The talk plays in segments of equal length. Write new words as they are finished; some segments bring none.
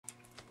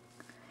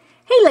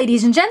Hey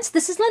ladies and gents,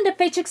 this is Linda,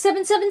 Vase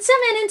 777,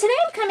 and today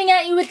I'm coming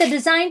at you with the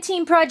design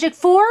team project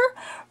for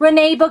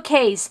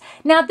Reneabouquets.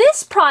 Now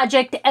this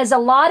project, as a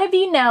lot of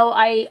you know,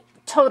 I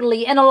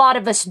totally, and a lot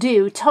of us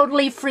do,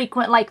 totally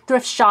frequent like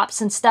thrift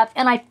shops and stuff,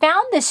 and I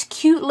found this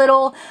cute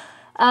little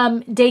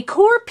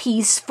decor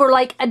piece for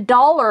like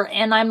 $1,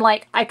 and I'm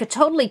like, I could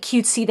totally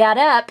cutesy that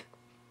up,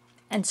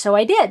 and so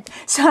I did.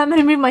 So I'm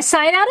going to move my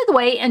sign out of the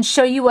way and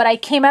show you what I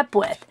came up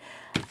with.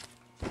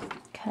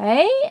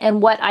 Okay,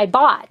 and what I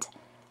bought.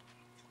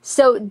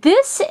 So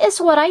this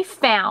is what I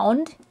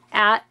found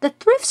at the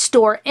thrift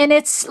store, and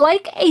it's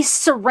like a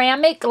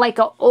ceramic, like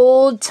an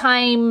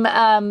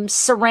old-time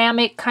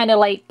ceramic kind of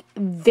like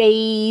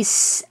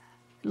vase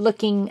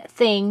looking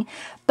thing,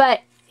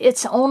 but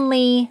it's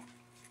only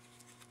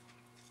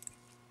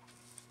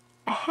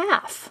a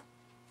half.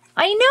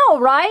 I know,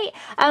 right?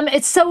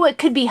 It's so it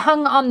could be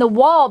hung on the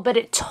wall, but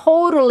it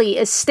totally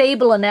is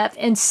stable enough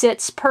and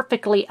sits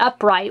perfectly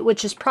upright,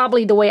 which is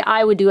probably the way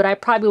I would do it. I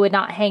probably would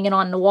not hang it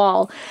on the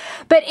wall.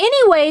 But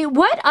anyway,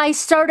 what I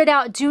started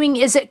out doing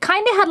is it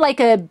kind of had like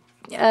a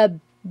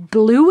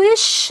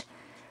bluish,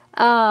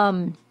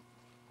 kind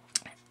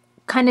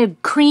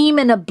of cream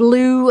and a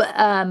blue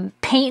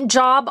paint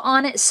job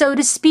on it, so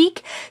to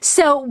speak.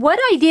 So what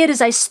I did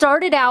is I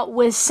started out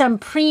with some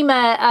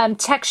Prima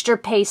texture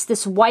paste,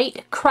 this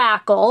white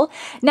crackle.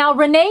 Now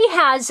Renee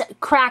has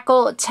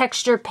crackle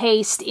texture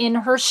paste in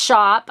her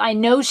shop. I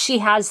know she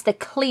has the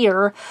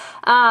clear.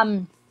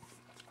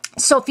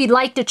 So if you'd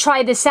like to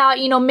try this out,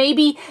 you know,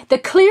 maybe the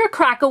clear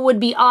crackle would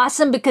be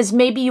awesome because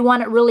maybe you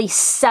want it really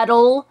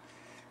subtle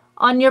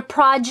on your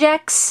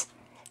projects,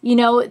 you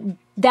know.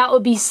 That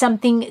would be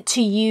something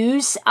to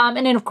use.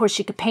 And then, of course,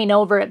 you could paint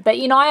over it. But,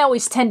 you know, I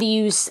always tend to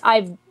use,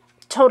 I've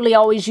totally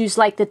always used,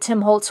 like, the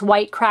Tim Holtz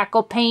white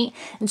crackle paint.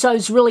 And so I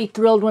was really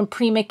thrilled when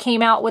Prima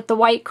came out with the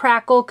white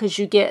crackle because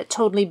you get a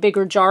totally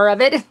bigger jar of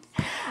it.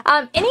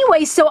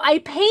 Anyway, so I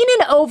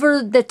painted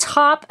over the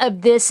top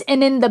of this,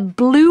 and then the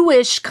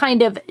bluish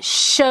kind of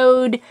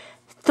showed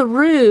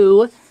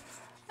through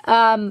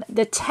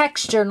the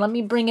texture. Let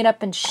me bring it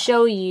up and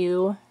show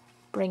you.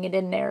 Bring it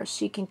in there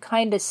so you can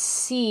kind of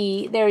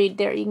see, there you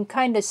can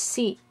kind of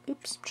see,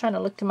 oops, I'm trying to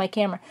look to my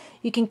camera.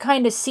 You can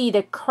kind of see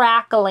the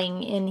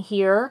crackling in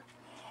here,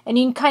 and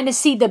you can kind of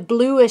see the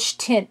bluish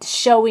tint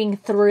showing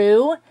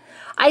through.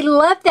 I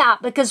love that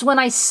because when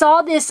I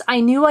saw this, I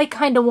knew I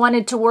kind of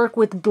wanted to work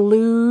with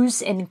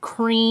blues and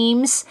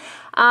creams,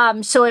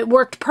 so it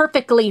worked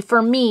perfectly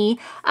for me.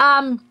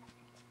 And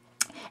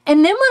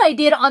then what I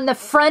did on the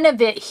front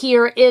of it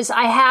here is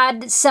I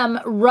had some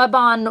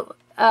rub-on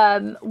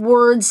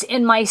words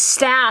in my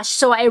stash,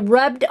 so I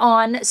rubbed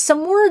on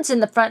some words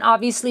in the front.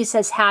 Obviously it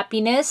says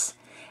happiness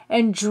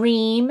and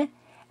dream,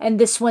 and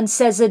this one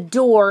says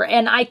adore,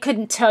 and I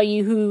couldn't tell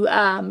you who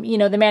you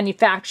know, the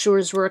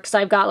manufacturers were because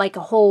I've got like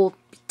a whole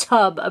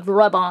tub of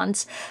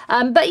rub-ons,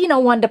 but you know,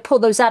 wanted to pull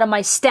those out of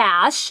my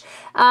stash,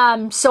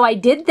 so I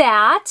did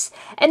that.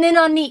 And then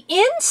on the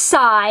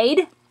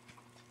inside,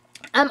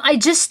 I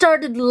just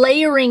started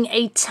layering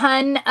a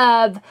ton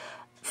of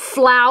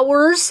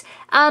flowers.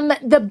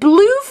 The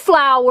blue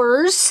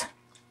flowers,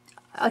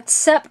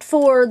 except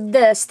for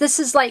this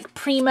is like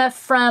Prima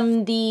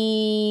from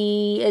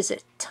the, is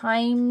it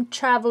Time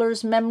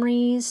Traveler's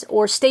Memories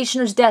or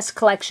Stationer's Desk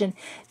collection.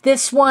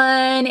 This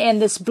one and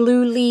this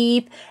blue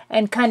leaf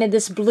and kind of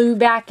this blue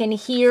back in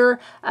here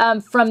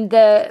from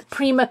the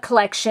Prima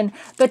collection.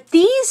 But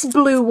these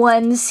blue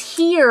ones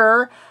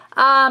here,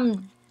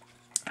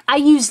 I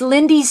used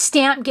Lindy's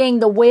Stamp Gang,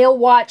 the Whale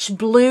Watch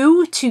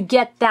Blue, to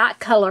get that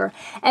color.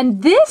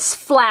 And this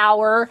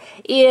flower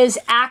is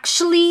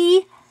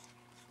actually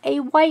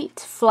a white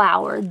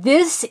flower.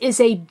 This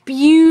is a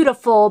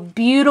beautiful,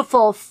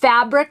 beautiful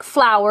fabric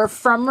flower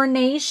from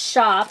Renee's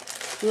shop.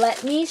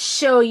 Let me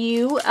show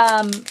you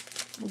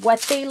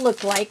what they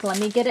look like. Let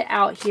me get it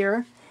out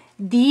here.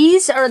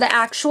 These are the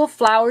actual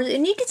flowers,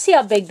 and you can see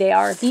how big they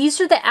are.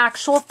 These are the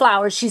actual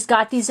flowers. She's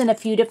got these in a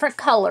few different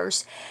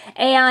colors.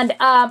 And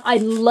I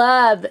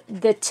love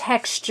the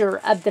texture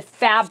of the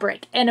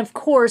fabric. And of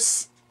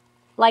course,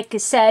 like I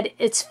said,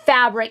 it's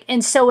fabric,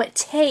 and so it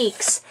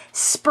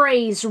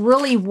sprays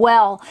really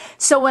well.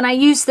 So when I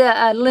used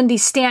the Lindy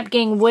Stamp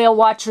Gang Whale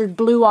Watcher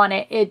Blue on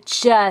it, it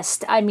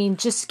just, I mean,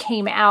 just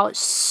came out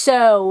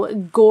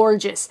so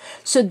gorgeous.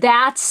 So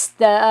that's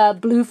the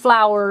blue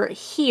flower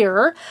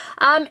here.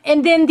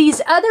 And then these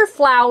other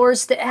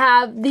flowers that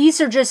have, these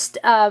are just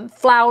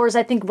flowers,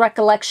 I think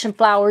recollection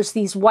flowers,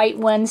 these white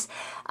ones.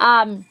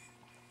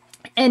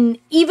 And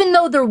even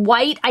though they're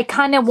white, I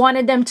kind of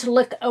wanted them to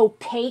look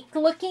opaque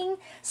looking.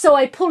 So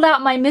I pulled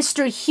out my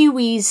Mr.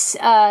 Huey's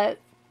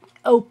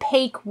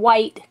opaque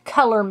white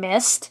color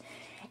mist.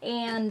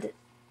 And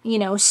you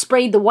know,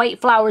 sprayed the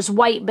white flowers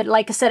white, but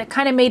like I said, it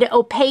kind of made it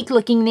opaque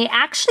looking. They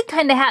actually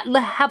kind of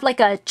have like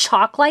a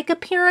chalk-like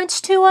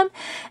appearance to them.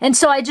 And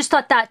so I just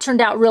thought that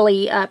turned out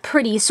really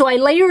pretty. So I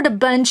layered a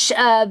bunch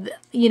of,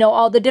 you know,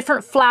 all the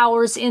different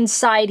flowers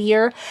inside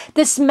here.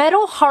 This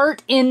metal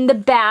heart in the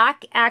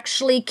back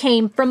actually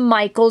came from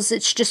Michael's.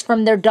 It's just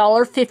from their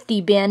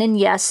 $1.50 bin, and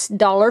yes,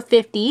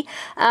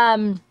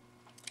 $1.50.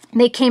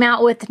 They came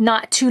out with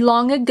not too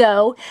long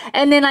ago.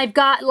 And then I've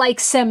got like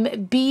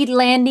some bead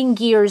landing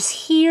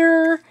gears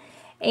here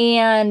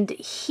and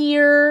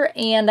here,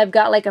 and I've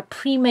got like a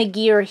Prima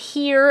gear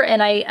here,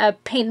 and I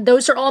painted,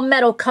 those are all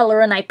metal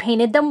color, and I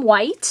painted them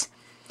white.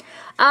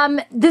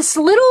 This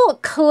little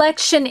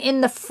collection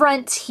in the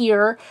front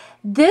here,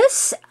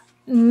 this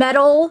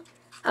metal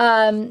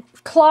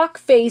clock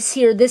face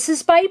here, this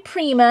is by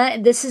Prima.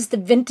 This is the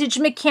Vintage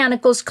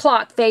Mechanicals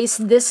clock face.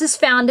 This is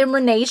found in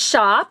Renee's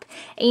shop,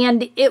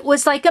 and it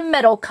was like a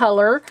metal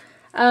color.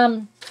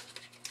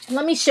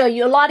 Let me show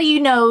you. A lot of you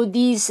know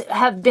these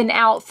have been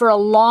out for a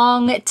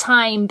long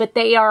time, but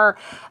they are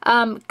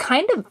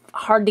kind of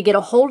hard to get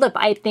a hold of,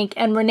 I think,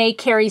 and Renee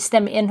carries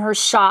them in her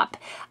shop.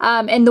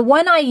 And the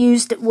one I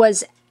used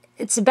was,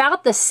 it's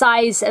about the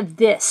size of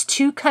this.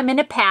 Two come in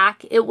a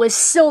pack. It was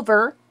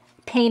silver,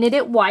 painted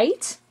it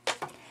white.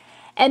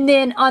 And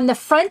then on the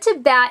front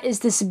of that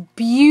is this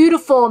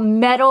beautiful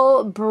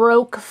metal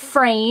broke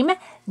frame.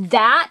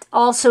 That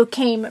also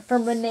came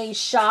from Renee's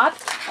shop.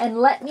 And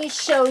let me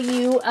show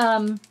you,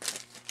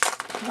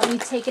 let me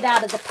take it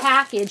out of the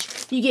package.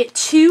 You get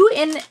two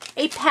in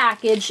a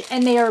package,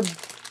 and they are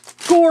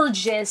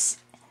gorgeous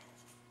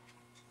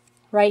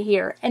right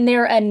here. And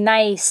they're a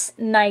nice,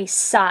 nice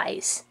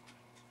size.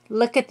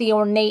 Look at the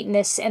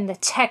ornateness and the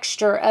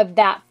texture of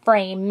that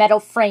frame, metal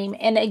frame.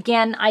 And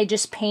again, I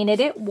just painted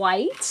it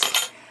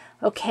white.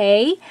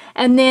 Okay.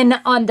 And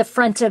then on the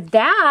front of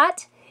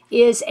that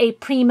is a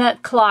Prima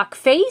clock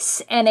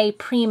face and a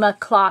Prima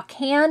clock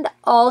hand,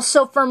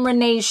 also from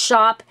Renee's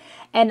shop.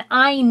 And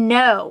I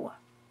know,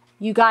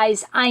 you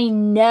guys, I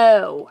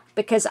know,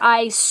 because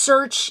I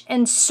searched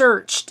and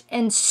searched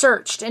and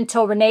searched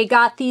until Renee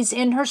got these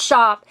in her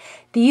shop.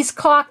 These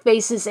clock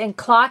faces and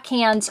clock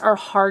hands are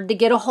hard to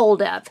get a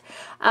hold of.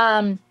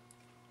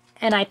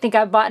 And I think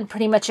I've bought in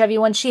pretty much every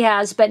one she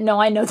has, but no,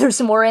 I know there's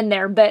more in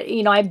there. But,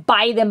 you know, I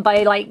buy them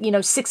by like, you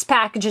know, 6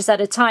 packages at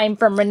a time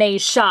from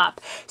Renee's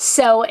shop.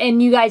 So, and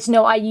you guys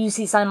know I use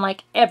these on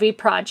like every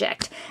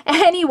project.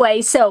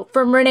 Anyway, so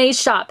from Renee's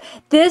shop,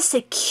 this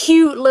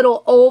cute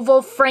little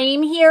oval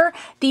frame here,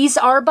 these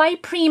are by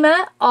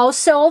Prima,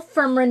 also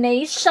from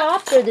Renee's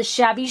shop. They're the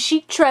Shabby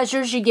Chic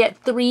Treasures. You get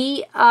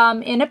 3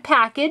 in a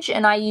package,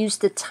 and I use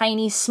the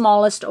tiny,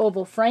 smallest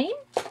oval frame.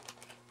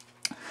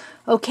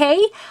 Okay,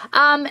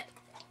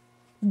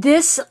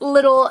 this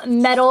little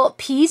metal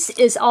piece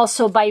is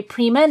also by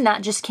Prima, and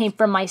that just came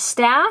from my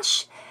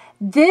stash.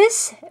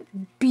 This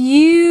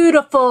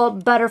beautiful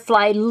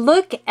butterfly,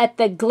 look at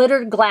the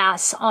glitter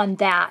glass on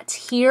that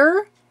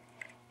here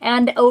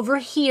and over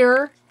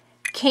here,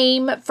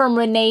 came from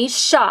Renee's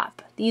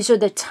shop. These are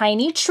the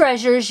tiny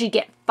treasures. You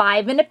get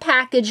 5 in a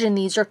package, and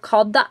these are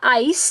called the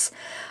Ice.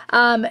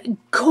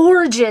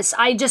 Gorgeous.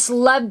 I just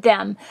love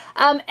them.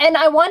 And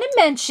I want to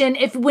mention,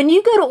 when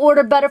you go to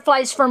order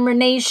butterflies from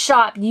Renee's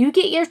shop, you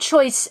get your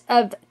choice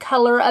of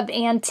color of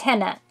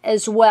antenna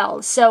as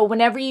well. So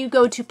whenever you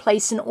go to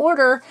place an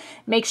order,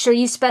 make sure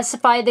you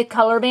specify the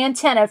color of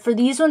antenna. For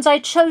these ones, I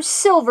chose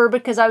silver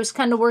because I was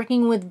kind of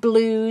working with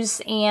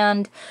blues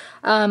and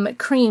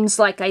creams,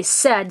 like I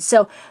said.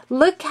 So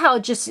look how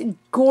just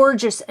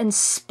gorgeous and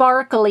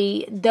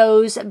sparkly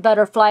those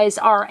butterflies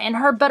are. And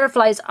her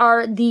butterflies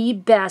are the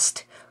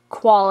best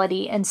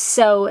quality and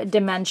so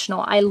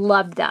dimensional. I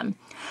love them.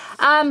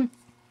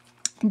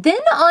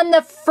 Then on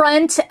the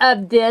front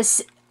of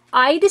this,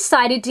 I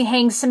decided to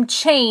hang some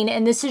chain,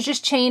 and this is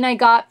just chain I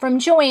got from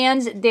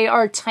Joann's. They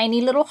are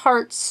tiny little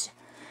hearts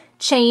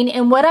chain,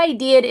 and what I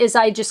did is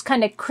I just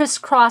kind of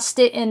crisscrossed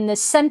it in the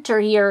center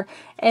here,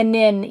 and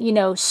then, you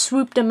know,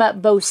 swooped them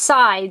up both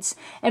sides.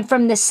 And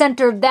from the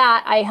center of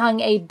that, I hung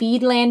a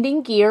bead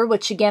landing gear,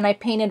 which again I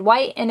painted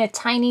white, and a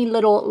tiny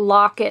little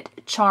locket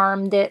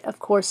charm that, of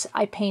course,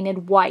 I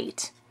painted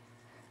white.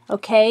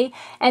 Okay,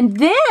 and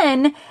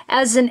then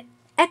as an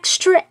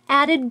extra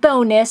added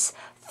bonus,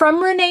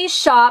 from Renee's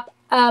shop,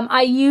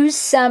 I used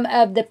some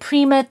of the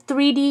Prima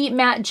 3D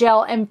matte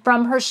gel, and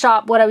from her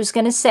shop, what I was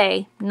going to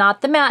say,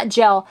 not the matte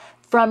gel,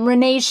 from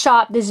Renee's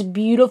shop, this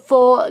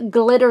beautiful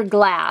glitter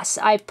glass.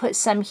 I put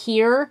some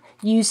here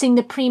using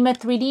the Prima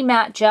 3D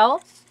matte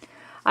gel.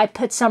 I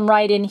put some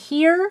right in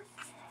here,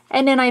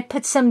 and then I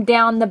put some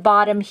down the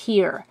bottom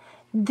here.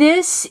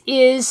 This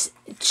is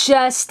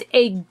just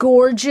a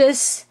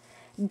gorgeous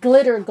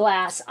glitter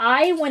glass.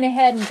 I went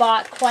ahead and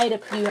bought quite a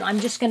few, and I'm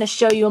just going to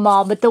show you them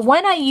all. But the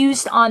one I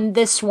used on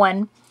this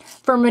one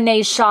from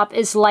Renee's shop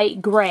is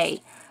light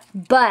gray.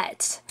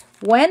 But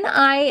when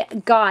I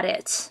got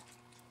it,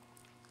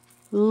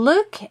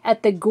 look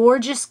at the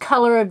gorgeous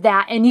color of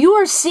that. And you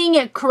are seeing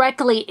it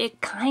correctly.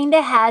 It kind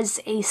of has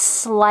a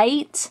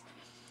slight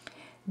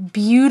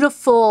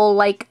beautiful,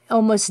 like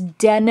almost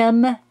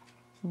denim,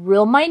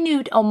 real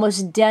minute,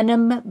 almost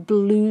denim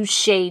blue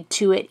shade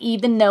to it,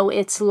 even though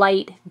it's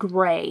light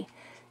gray.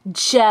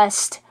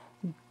 Just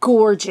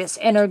gorgeous.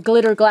 And her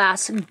glitter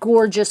glass,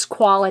 gorgeous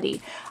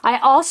quality. I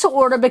also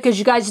ordered, because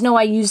you guys know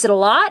I use it a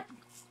lot,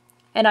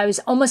 and I was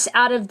almost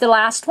out of the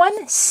last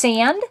one,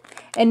 sand.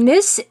 And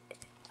this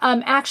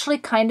actually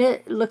kind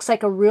of looks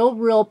like a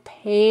real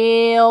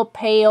pale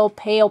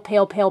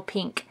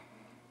pink.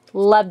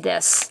 Love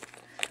this.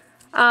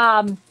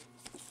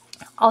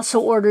 Also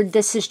ordered,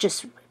 this is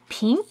just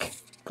pink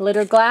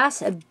glitter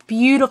glass, a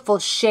beautiful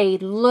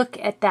shade. Look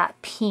at that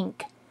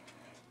pink.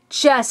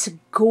 Just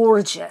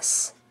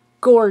gorgeous.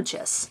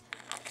 Gorgeous.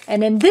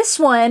 And then this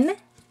one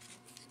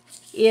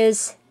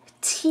is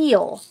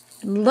teal.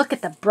 Look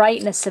at the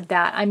brightness of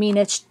that. I mean,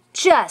 it's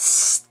just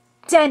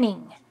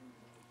stunning.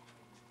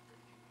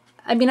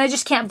 I mean, I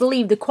just can't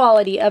believe the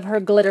quality of her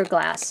glitter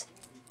glass.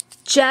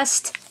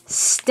 Just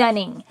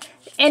stunning.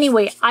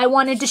 Anyway, I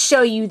wanted to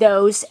show you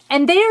those.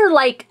 And they're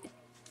like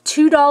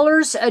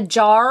 $2 a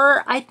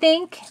jar, I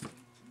think.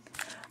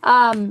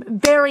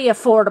 Very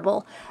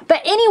affordable.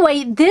 But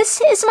anyway,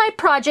 this is my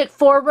project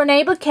for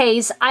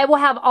Reneabouquets. I will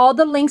have all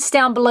the links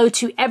down below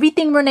to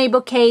everything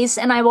Reneabouquets,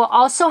 and I will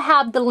also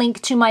have the link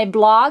to my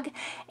blog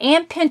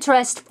and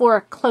Pinterest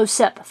for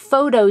close-up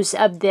photos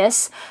of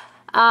this.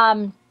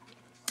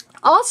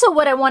 Also,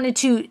 what I wanted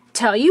to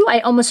tell you,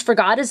 I almost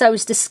forgot as I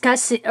was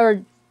discussing,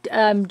 or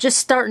just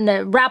starting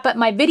to wrap up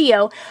my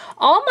video,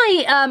 all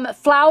my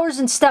flowers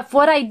and stuff,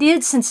 what I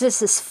did, since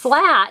this is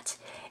flat,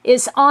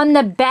 is on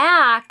the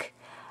back,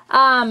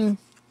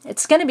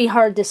 it's going to be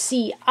hard to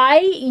see. I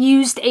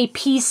used a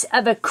piece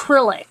of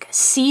acrylic,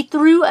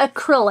 see-through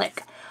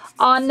acrylic,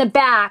 on the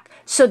back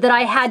so that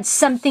I had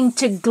something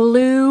to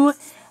glue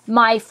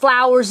my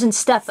flowers and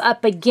stuff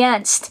up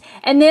against.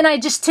 And then I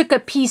just took a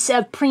piece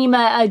of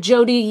Prima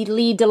Jody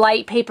Lee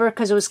Delight paper,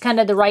 because it was kind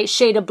of the right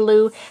shade of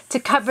blue, to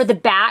cover the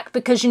back,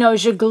 because, you know,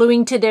 as you're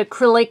gluing to the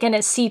acrylic and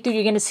it's see-through,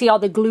 you're going to see all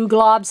the glue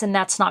globs, and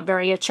that's not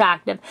very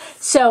attractive.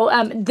 So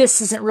this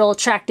isn't real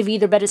attractive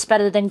either, but it's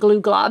better than glue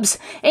globs.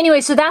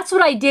 Anyway, so that's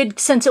what I did,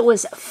 since it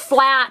was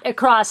flat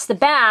across the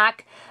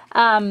back.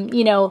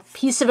 You know,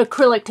 piece of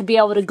acrylic to be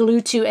able to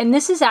glue to. And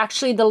this is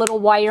actually the little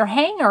wire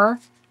hanger.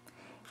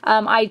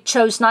 I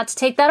chose not to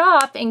take that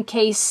off in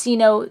case, you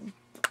know,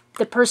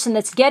 the person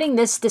that's getting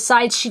this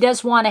decides she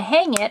does want to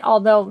hang it.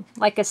 Although,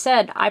 like I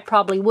said, I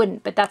probably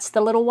wouldn't. But that's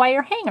the little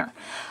wire hanger.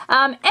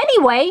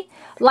 Anyway,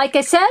 like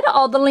I said,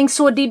 all the links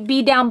will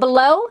be down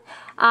below.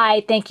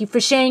 I thank you for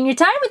sharing your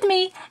time with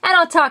me. And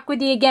I'll talk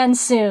with you again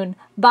soon.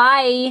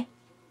 Bye.